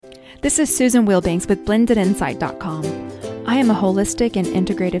This is Susan Wilbanks with blendedinsight.com. I am a holistic and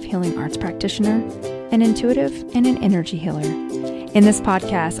integrative healing arts practitioner, an intuitive, and an energy healer. In this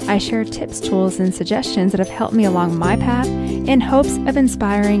podcast, I share tips, tools, and suggestions that have helped me along my path in hopes of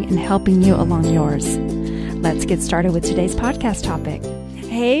inspiring and helping you along yours. Let's get started with today's podcast topic.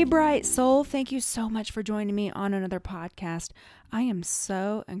 Hey, bright soul. Thank you so much for joining me on another podcast. I am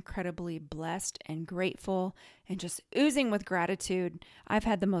so incredibly blessed and grateful and just oozing with gratitude. I've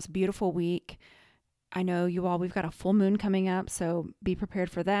had the most beautiful week. I know you all, we've got a full moon coming up, so be prepared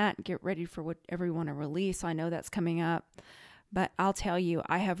for that. Get ready for whatever you want to release. I know that's coming up. But I'll tell you,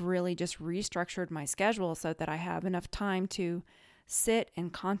 I have really just restructured my schedule so that I have enough time to sit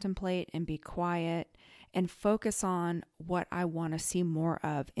and contemplate and be quiet and focus on what I want to see more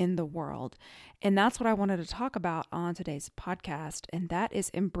of in the world. And that's what I wanted to talk about on today's podcast, and that is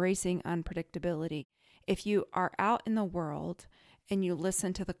embracing unpredictability. If you are out in the world and you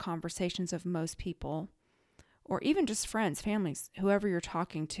listen to the conversations of most people, or even just friends, families, whoever you're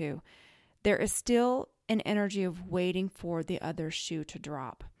talking to, there is still an energy of waiting for the other shoe to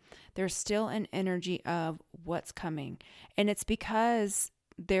drop. There's still an energy of what's coming. And it's because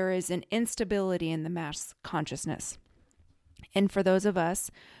there is an instability in the mass consciousness. And for those of us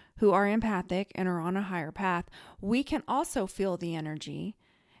who are empathic and are on a higher path, we can also feel the energy,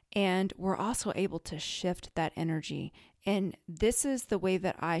 and we're also able to shift that energy. And this is the way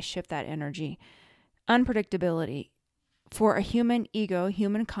that I shift that energy. Unpredictability. For a human ego,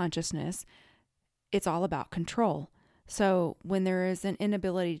 human consciousness, it's all about control. So when there is an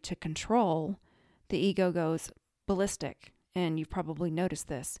inability to control, the ego goes ballistic. And you've probably noticed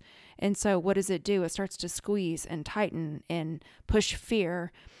this. And so what does it do? It starts to squeeze and tighten and push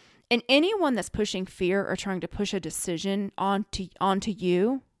fear. And anyone that's pushing fear or trying to push a decision onto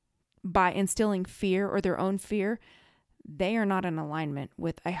you by instilling fear or their own fear, they are not in alignment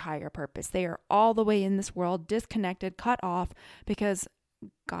with a higher purpose. They are all the way in this world, disconnected, cut off, because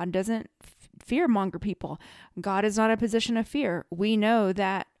God doesn't fear-monger people. God is not in a position of fear. We know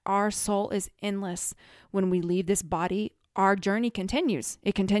that our soul is endless. When we leave this body, our journey continues.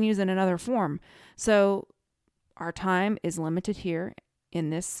 It continues in another form. So our time is limited here in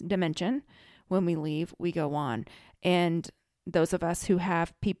this dimension. When we leave, we go on. And those of us who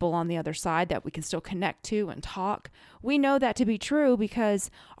have people on the other side that we can still connect to and talk, we know that to be true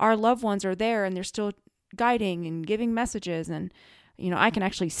because our loved ones are there and they're still guiding and giving messages. And I can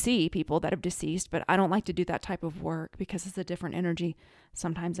actually see people that have deceased, but I don't like to do that type of work because it's a different energy.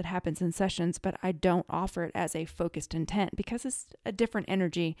 Sometimes it happens in sessions, but I don't offer it as a focused intent because it's a different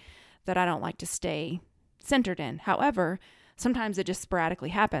energy that I don't like to stay centered in. However, sometimes it just sporadically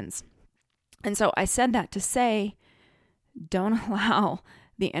happens. And so I said that to say, don't allow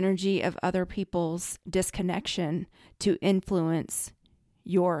the energy of other people's disconnection to influence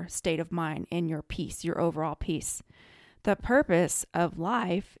your state of mind and your peace, your overall peace. The purpose of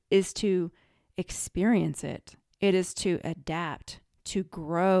life is to experience it. It is to adapt, to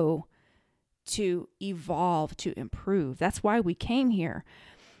grow, to evolve, to improve. That's why we came here.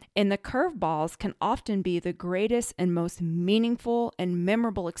 And the curveballs can often be the greatest and most meaningful and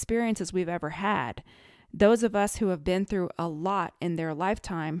memorable experiences we've ever had. Those of us who have been through a lot in their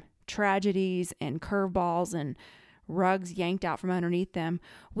lifetime, tragedies and curveballs and rugs yanked out from underneath them,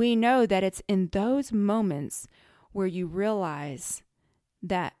 we know that it's in those moments where you realize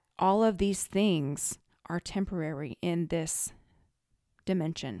that all of these things are temporary in this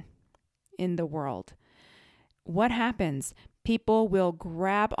dimension, in the world. What happens? People will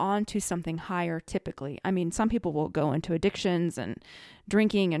grab onto something higher typically. I mean, some people will go into addictions and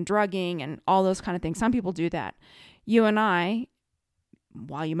drinking and drugging and all those kind of things. Some people do that. You and I,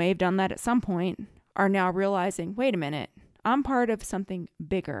 while you may have done that at some point, are now realizing, wait a minute, I'm part of something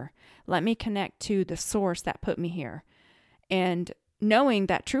bigger. Let me connect to the source that put me here. And knowing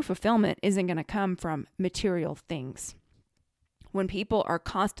that true fulfillment isn't going to come from material things. When people are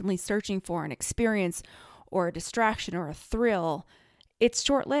constantly searching for an experience or a distraction or a thrill, it's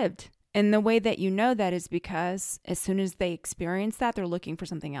short-lived. And the way that you know that is because as soon as they experience that, they're looking for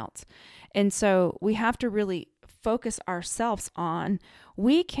something else. And so we have to really focus ourselves on,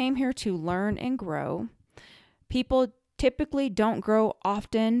 we came here to learn and grow. People typically don't grow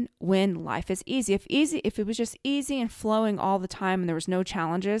often when life is easy. If it was just easy and flowing all the time and there was no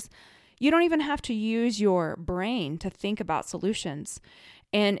challenges, you don't even have to use your brain to think about solutions.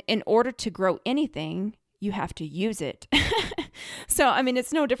 And in order to grow anything, you have to use it. So, I mean,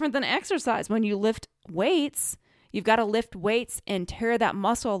 it's no different than exercise. When you lift weights, you've got to lift weights and tear that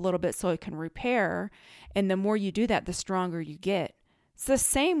muscle a little bit so it can repair. And the more you do that, the stronger you get. It's the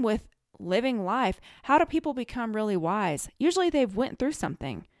same with living life. How do people become really wise? Usually they've went through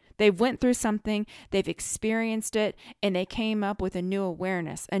something. They've went through something, they've experienced it, and they came up with a new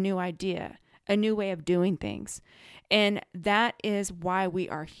awareness, a new idea, a new way of doing things. And that is why we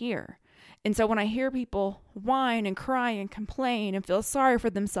are here. And so when I hear people whine and cry and complain and feel sorry for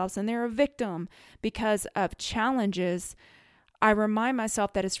themselves and they're a victim because of challenges, I remind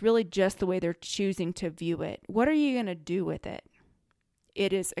myself that it's really just the way they're choosing to view it. What are you going to do with it?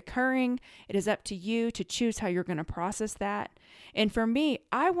 It is occurring. It is up to you to choose how you're going to process that. And for me,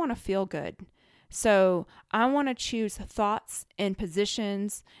 I want to feel good. So I want to choose thoughts and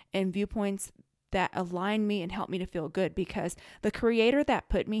positions and viewpoints that align me and help me to feel good, because the creator that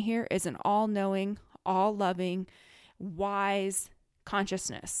put me here is an all-knowing, all-loving, wise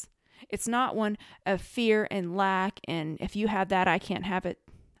consciousness. It's not one of fear and lack, and if you have that, I can't have it.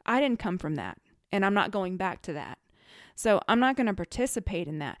 I didn't come from that, and I'm not going back to that. So I'm not going to participate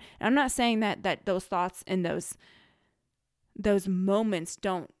in that. And I'm not saying that those thoughts and those moments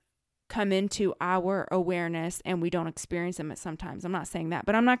don't come into our awareness and we don't experience them at sometimes. I'm not saying that,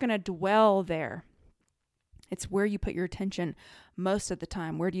 but I'm not going to dwell there. It's where you put your attention most of the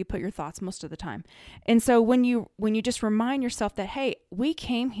time. Where do you put your thoughts most of the time? And so when you just remind yourself that, hey, we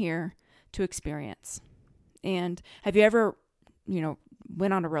came here to experience. And have you ever,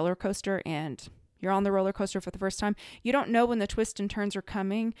 went on a roller coaster and you're on the roller coaster for the first time? You don't know when the twists and turns are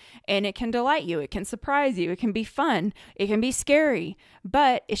coming, and it can delight you. It can surprise you. It can be fun. It can be scary,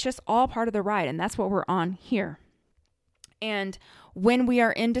 but it's just all part of the ride. And that's what we're on here. And when we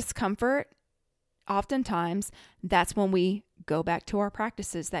are in discomfort, oftentimes that's when we go back to our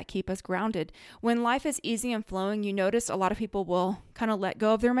practices that keep us grounded. When life is easy and flowing, you notice a lot of people will kind of let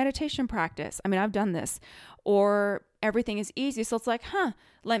go of their meditation practice. I mean, I've done this. Or everything is easy. So it's like,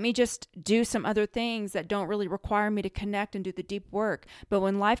 let me just do some other things that don't really require me to connect and do the deep work. But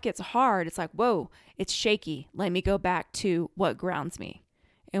when life gets hard, it's like, whoa, it's shaky. Let me go back to what grounds me.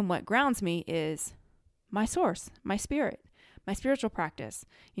 And what grounds me is my source, my spirit, my spiritual practice.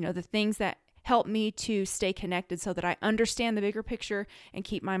 The things that help me to stay connected so that I understand the bigger picture and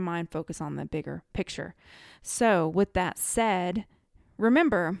keep my mind focused on the bigger picture. So with that said,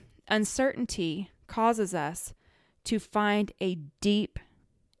 remember, uncertainty causes us to find a deep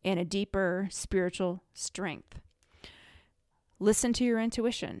and a deeper spiritual strength. Listen to your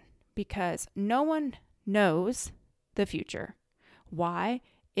intuition, because no one knows the future. Why?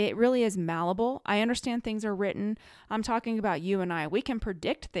 It really is malleable. I understand things are written. I'm talking about you and I. We can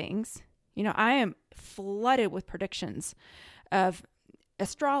predict things. I am flooded with predictions of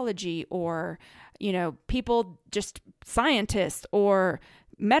astrology or, people, just scientists or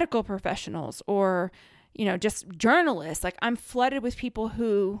medical professionals or, just journalists. Like, I'm flooded with people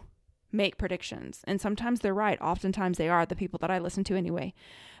who make predictions, and sometimes they're right. Oftentimes they are, the people that I listen to anyway.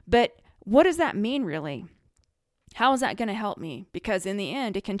 But what does that mean really? How is that going to help me? Because in the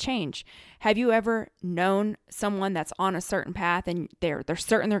end, it can change. Have you ever known someone that's on a certain path and they're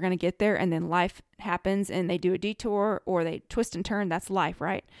certain they're going to get there, and then life happens and they do a detour or they twist and turn? That's life,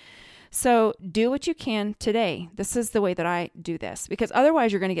 right? So do what you can today. This is the way that I do this, because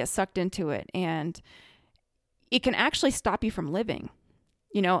otherwise you're going to get sucked into it, and it can actually stop you from living.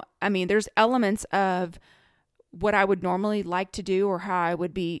 There's elements of what I would normally like to do or how I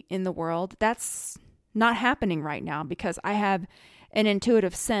would be in the world. That's not happening right now because I have an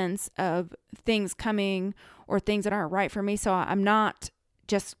intuitive sense of things coming or things that aren't right for me. So I'm not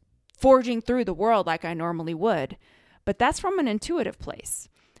just forging through the world like I normally would, but that's from an intuitive place.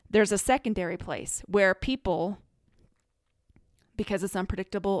 There's a secondary place where people, because it's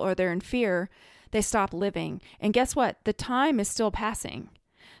unpredictable or they're in fear, they stop living. And guess what? The time is still passing.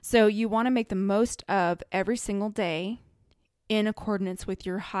 So you want to make the most of every single day in accordance with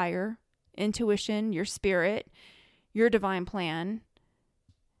your higher intuition, your spirit, your divine plan,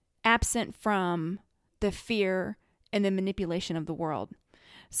 absent from the fear and the manipulation of the world.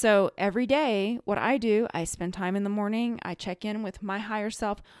 So every day, what I do, I spend time in the morning, I check in with my higher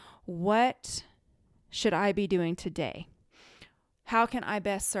self. What should I be doing today? How can I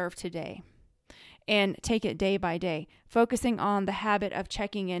best serve today? And take it day by day, focusing on the habit of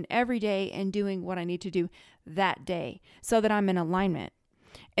checking in every day and doing what I need to do that day so that I'm in alignment.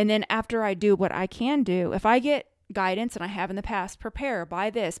 And then after I do what I can do, if I get guidance, and I have in the past, prepare, buy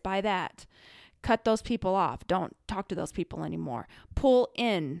this, buy that, cut those people off. Don't talk to those people anymore. Pull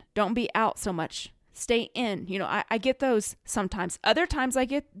in. Don't be out so much. Stay in. I get those sometimes. Other times I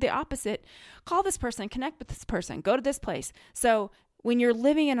get the opposite. Call this person, connect with this person, go to this place. So when you're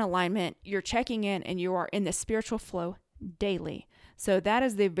living in alignment, you're checking in and you are in the spiritual flow daily. So that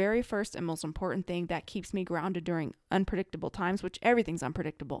is the very first and most important thing that keeps me grounded during unpredictable times, which everything's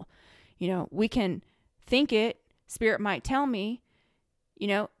unpredictable. We can think it, spirit might tell me,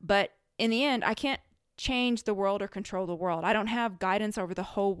 but in the end, I can't change the world or control the world. I don't have guidance over the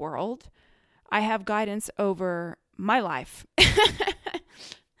whole world. I have guidance over my life.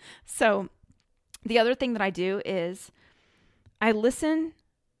 So the other thing that I do is I listen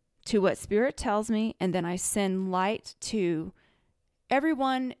to what Spirit tells me, and then I send light to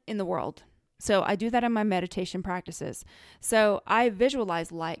everyone in the world. So I do that in my meditation practices. So I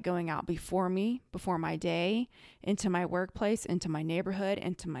visualize light going out before me, before my day, into my workplace, into my neighborhood,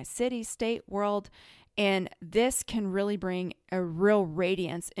 into my city, state, world. And this can really bring a real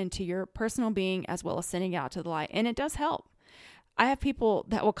radiance into your personal being as well as sending it out to the light. And it does help. I have people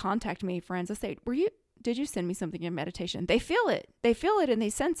that will contact me, friends, that say, did you send me something in meditation? They feel it. They feel it and they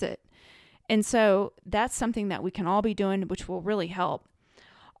sense it. And so that's something that we can all be doing, which will really help.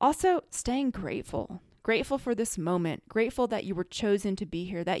 Also, staying grateful for this moment, grateful that you were chosen to be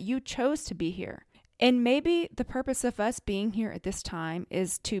here, that you chose to be here. And maybe the purpose of us being here at this time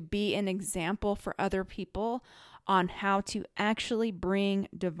is to be an example for other people on how to actually bring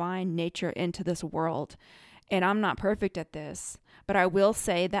divine nature into this world. And I'm not perfect at this, but I will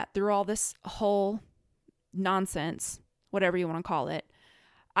say that through all this whole nonsense, whatever you want to call it,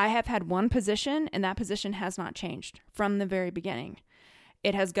 I have had one position, and that position has not changed from the very beginning.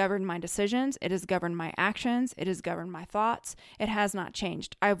 It has governed my decisions. It has governed my actions. It has governed my thoughts. It has not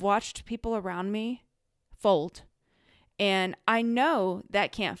changed. I've watched people around me fold, and I know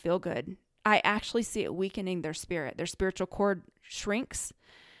that can't feel good. I actually see it weakening their spirit. Their spiritual cord shrinks.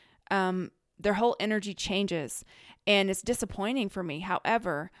 Their whole energy changes, and it's disappointing for me.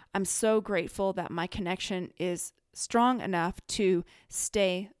 However, I'm so grateful that my connection is strong enough to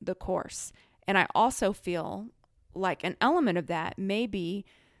stay the course. And I also feel like an element of that may be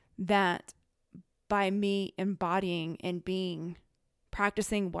that by me embodying and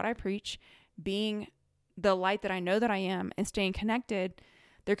practicing what I preach, being the light that I know that I am, and staying connected,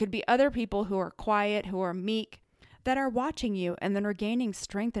 there could be other people who are quiet, who are meek, that are watching you and then are gaining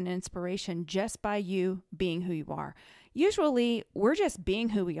strength and inspiration just by you being who you are. Usually, we're just being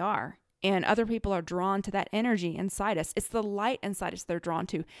who we are, and other people are drawn to that energy inside us. It's the light inside us they're drawn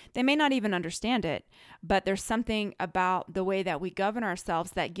to. They may not even understand it, but there's something about the way that we govern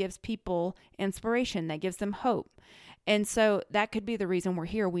ourselves that gives people inspiration, that gives them hope. And so that could be the reason we're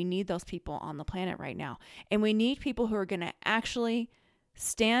here. We need those people on the planet right now. And we need people who are going to actually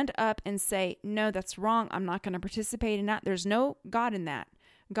stand up and say, no, that's wrong. I'm not going to participate in that. There's no God in that.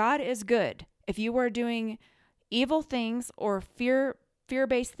 God is good. If you are doing evil things or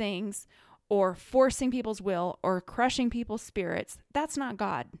fear-based things or forcing people's will or crushing people's spirits, that's not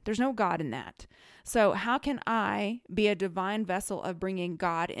God. There's no God in that. So how can I be a divine vessel of bringing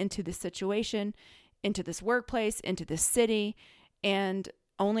God into this situation, into this workplace, into this city? And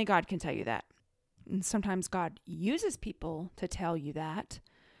only God can tell you that. And sometimes God uses people to tell you that,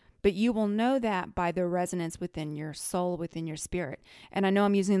 but you will know that by the resonance within your soul, within your spirit. And I know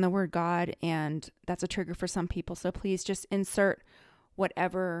I'm using the word God, and that's a trigger for some people. So please just insert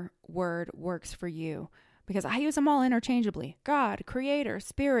whatever word works for you, because I use them all interchangeably. God, creator,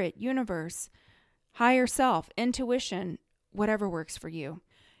 spirit, universe, higher self, intuition, whatever works for you.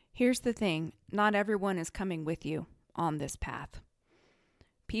 Here's the thing. Not everyone is coming with you on this path.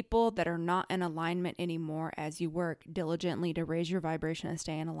 People that are not in alignment anymore as you work diligently to raise your vibration and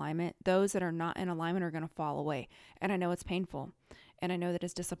stay in alignment, those that are not in alignment are going to fall away. And I know it's painful, and I know that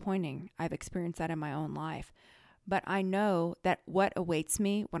it's disappointing. I've experienced that in my own life. But I know that what awaits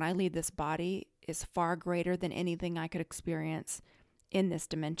me when I leave this body is far greater than anything I could experience in this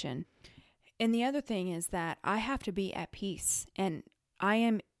dimension. And the other thing is that I have to be at peace, and I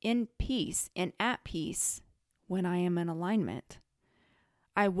am in peace and at peace when I am in alignment.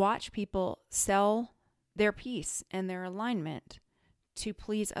 I watch people sell their peace and their alignment to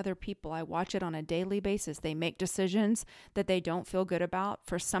please other people. I watch it on a daily basis. They make decisions that they don't feel good about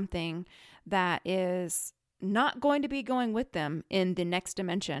for something that is not going to be going with them in the next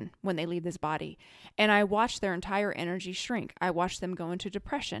dimension when they leave this body. And I watch their entire energy shrink. I watch them go into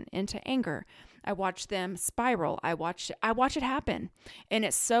depression, into anger. I watch them spiral. I watch it happen. And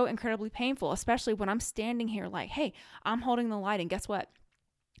it's so incredibly painful, especially when I'm standing here like, hey, I'm holding the light, and guess what?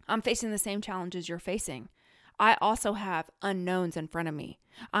 I'm facing the same challenges you're facing. I also have unknowns in front of me.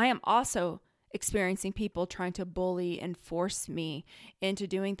 I am also experiencing people trying to bully and force me into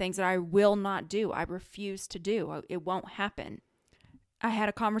doing things that I will not do. I refuse to do. It won't happen. I had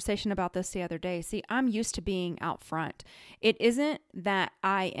a conversation about this the other day. See, I'm used to being out front. It isn't that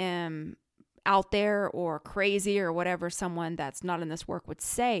I am out there or crazy or whatever someone that's not in this work would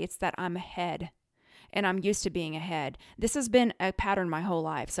say. It's that I'm ahead. And I'm used to being ahead. This has been a pattern my whole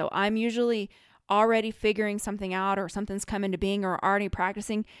life. So I'm usually already figuring something out, or something's come into being, or already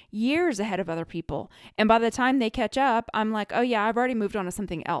practicing years ahead of other people. And by the time they catch up, I'm like, oh yeah, I've already moved on to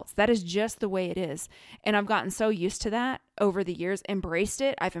something else. That is just the way it is. And I've gotten so used to that over the years, embraced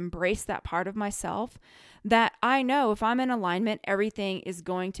it. I've embraced that part of myself that I know if I'm in alignment, everything is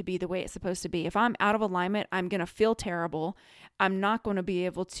going to be the way it's supposed to be. If I'm out of alignment, I'm going to feel terrible. I'm not going to be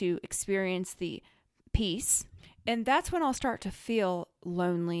able to experience the peace. And that's when I'll start to feel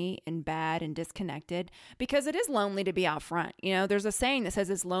lonely and bad and disconnected, because it is lonely to be out front. You know, there's a saying that says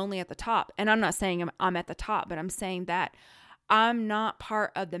it's lonely at the top. And I'm not saying I'm at the top, but I'm saying that I'm not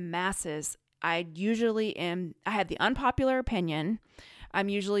part of the masses. I usually am. I have the unpopular opinion. I'm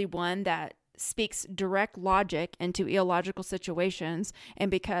usually one that speaks direct logic into illogical situations. And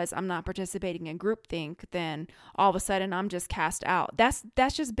because I'm not participating in groupthink, then all of a sudden I'm just cast out. That's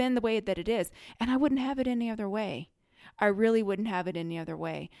just been the way that it is. And I wouldn't have it any other way. I really wouldn't have it any other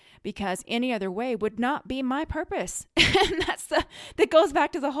way, because any other way would not be my purpose. And that goes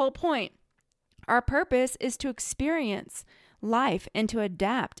back to the whole point. Our purpose is to experience life and to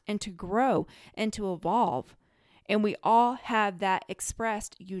adapt and to grow and to evolve. And we all have that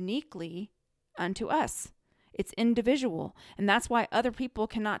expressed uniquely unto us. It's individual. And that's why other people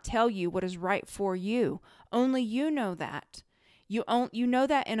cannot tell you what is right for you. Only you know that. You know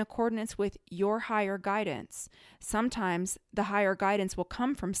that in accordance with your higher guidance. Sometimes the higher guidance will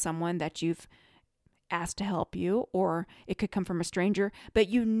come from someone that you've asked to help you, or it could come from a stranger, but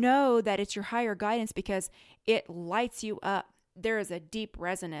you know that it's your higher guidance because it lights you up. There is a deep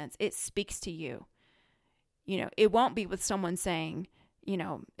resonance. It speaks to you. You know, it won't be with someone saying, you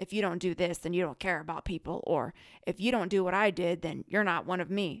know, if you don't do this, then you don't care about people. Or if you don't do what I did, then you're not one of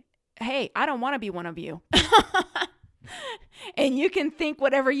me. Hey, I don't want to be one of you. And you can think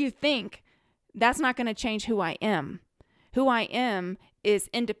whatever you think. That's not going to change who I am. Who I am is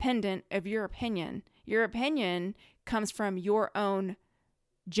independent of your opinion. Your opinion comes from your own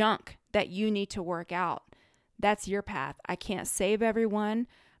junk that you need to work out. That's your path. I can't save everyone,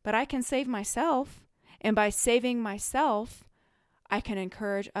 but I can save myself. And by saving myself, I can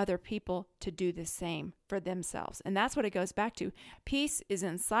encourage other people to do the same for themselves. And that's what it goes back to. Peace is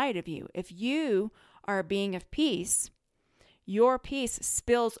inside of you. If you are a being of peace, your peace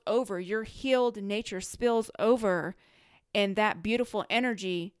spills over, your healed nature spills over, and that beautiful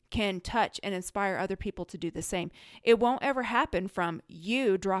energy can touch and inspire other people to do the same. It won't ever happen from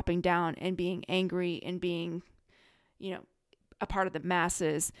you dropping down and being angry and being, you know, a part of the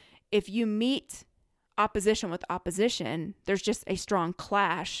masses. If you meet opposition with opposition, there's just a strong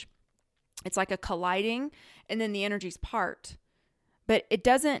clash. It's like a colliding, and then the energies part, but it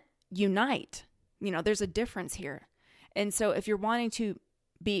doesn't unite. You know, there's a difference here. And so if you're wanting to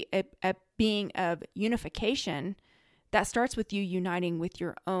be a being of unification, that starts with you uniting with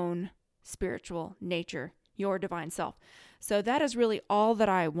your own spiritual nature, your divine self. So that is really all that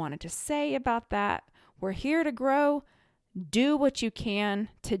I wanted to say about that. We're here to grow. Do what you can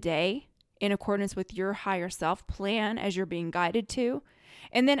today in accordance with your higher self. Plan as you're being guided to.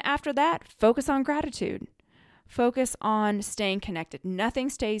 And then after that, focus on gratitude. Focus on staying connected. Nothing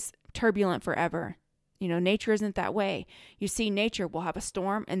stays turbulent forever. You know, nature isn't that way. You see, nature will have a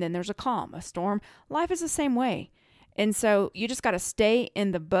storm and then there's a calm, a storm. Life is the same way. And so you just got to stay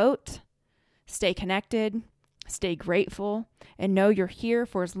in the boat, stay connected, stay grateful, and know you're here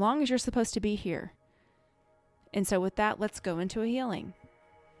for as long as you're supposed to be here. And so with that, let's go into a healing.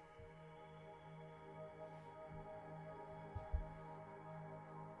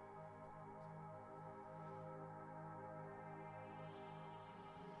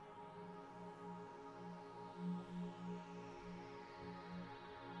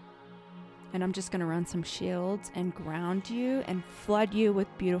 And I'm just going to run some shields and ground you and flood you with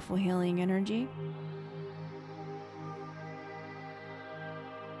beautiful healing energy.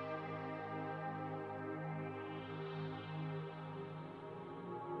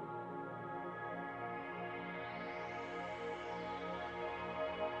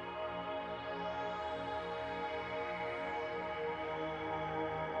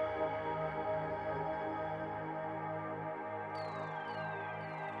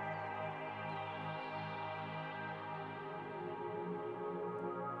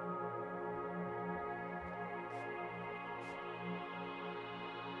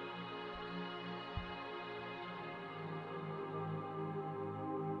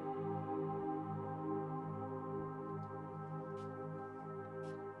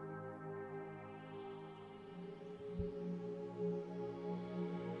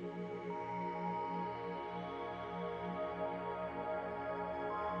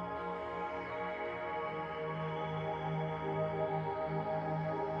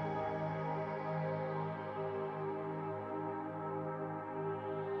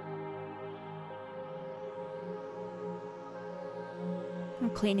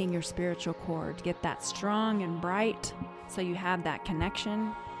 cleaning your spiritual cord to get that strong and bright so you have that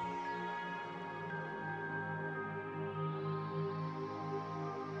connection.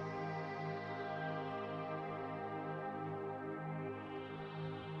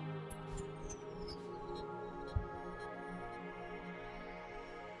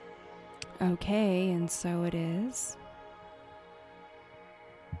 Okay, and so it is.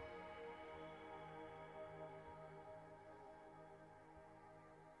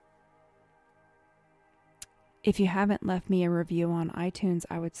 If you haven't left me a review on iTunes,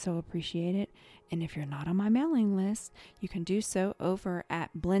 I would so appreciate it. And if you're not on my mailing list, you can do so over at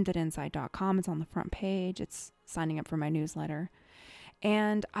blendedinside.com. It's on the front page. It's signing up for my newsletter.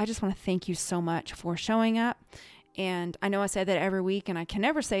 And I just want to thank you so much for showing up. And I know I say that every week, and I can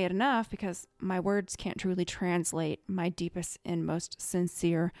never say it enough because my words can't truly translate my deepest and most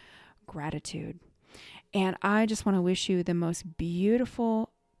sincere gratitude. And I just want to wish you the most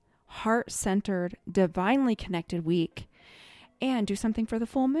beautiful, heart-centered, divinely connected week. And do something for the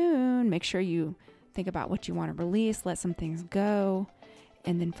full moon. Make sure you think about what you want to release, let some things go,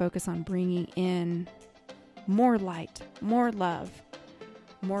 and then focus on bringing in more light, more love,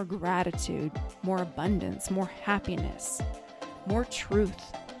 more gratitude, more abundance, more happiness, more truth,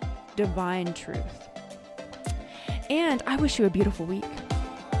 divine truth. And I wish you a beautiful week.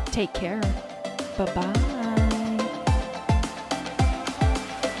 Take care. Bye-bye.